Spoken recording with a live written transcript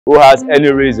who has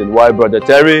any reason why Brother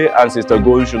Terry and Sister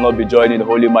Gold should not be joining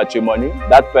holy matrimony,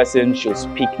 that person should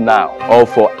speak now or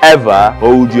forever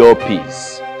hold your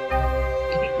peace.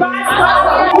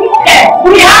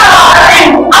 We have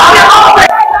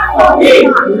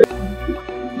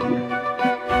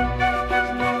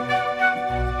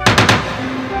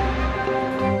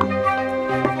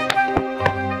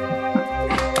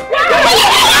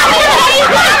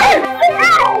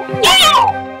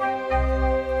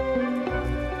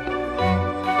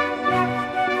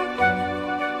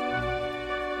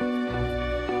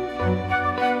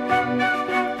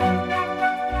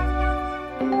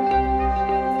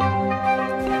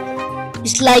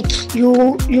It's like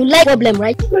you like problem,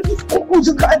 right?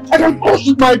 I can cause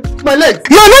my leg.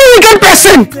 You're not a wicked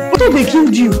person! What if they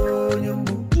killed you?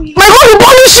 My God will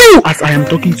punish you! As I am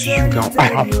talking to you now, I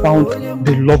have found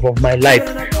the love of my life.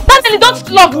 Personally, don't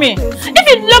love me. If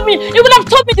you love me, you would have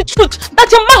told me the truth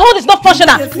that your manhood is not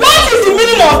functional. What is the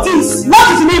meaning of this?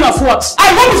 What is the meaning of what?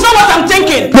 I hope it's not what I'm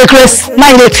thinking. Necklace,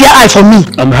 now you tear eye for me.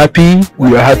 I'm happy,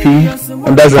 you are happy,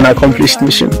 and that's an accomplished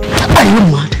mission. Are you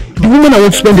mad? The woman I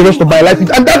want to spend the rest of my life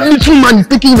with, and that little man is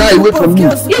taking her away from me.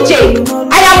 EJ,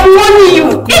 I am warning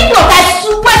you. If not, I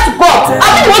swear to God,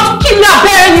 I don't want to kill you and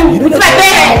bury you with my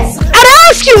parents. And I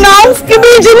ask you now, you be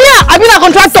engineer, I be a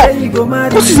contractor.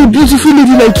 What is a beautiful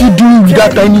lady like you doing with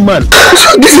that tiny man?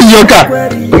 This is your car.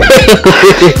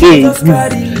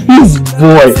 This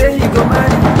boy.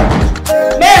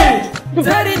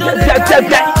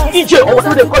 EJ, or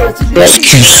whatever they call it.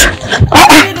 Excuse.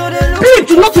 Please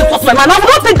do not insult my man. I will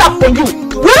not take that from you.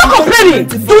 We're not complaining.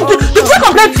 Do I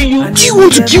complain to you? Do you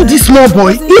want to kill this small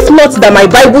boy? If not that my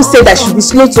Bible said I should be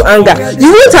slow to anger, you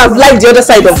wouldn't have liked the other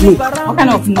side of me. What kind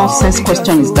of nonsense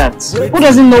question is that? Who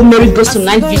doesn't know Mary goes to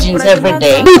night vigils every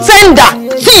day? Pretender,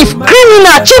 thief,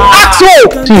 criminal, cheap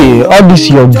asshole. See, all this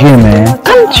your game, eh?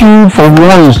 Can't you for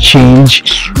once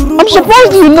change? I'm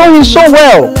surprised you know him so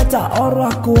well.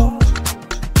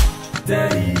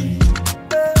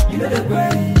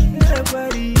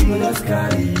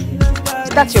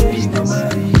 That's your business.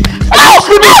 Sorry!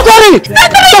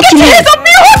 Talk to me!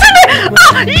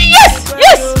 Yes!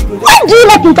 Why do you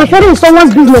like interfering in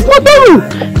someone's business? What are you?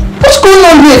 What's going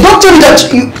on here? Don't tell me that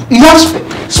you have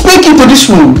spoken to this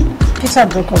woman. Peter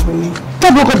broke up with me. Who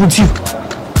broke up with you?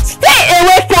 Stay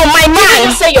away from my man.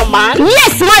 You say your man?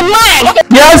 Yes, my man.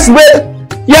 Yes, wait.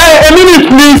 Yeah, a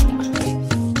minute, please.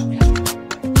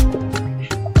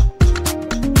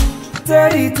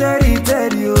 Teddy,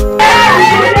 oh.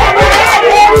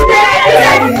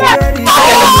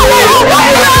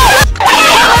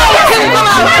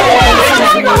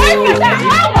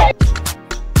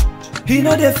 He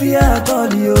know the fear at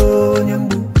all, yo,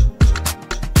 nyambu.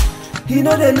 He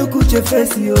know the look at your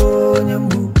face, yo,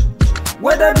 nyambu.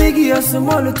 Whether big or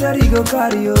small, Terry go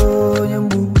carry, yo,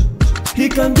 nyambu. He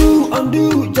can do,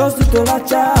 undo, just to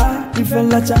lacha,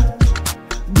 different lacha.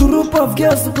 Group of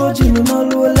girls to go in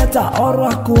no letter or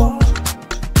aqua.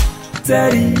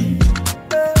 Terry,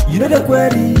 you know the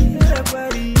query.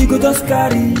 You go just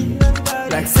carry,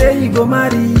 like say you go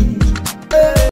marry.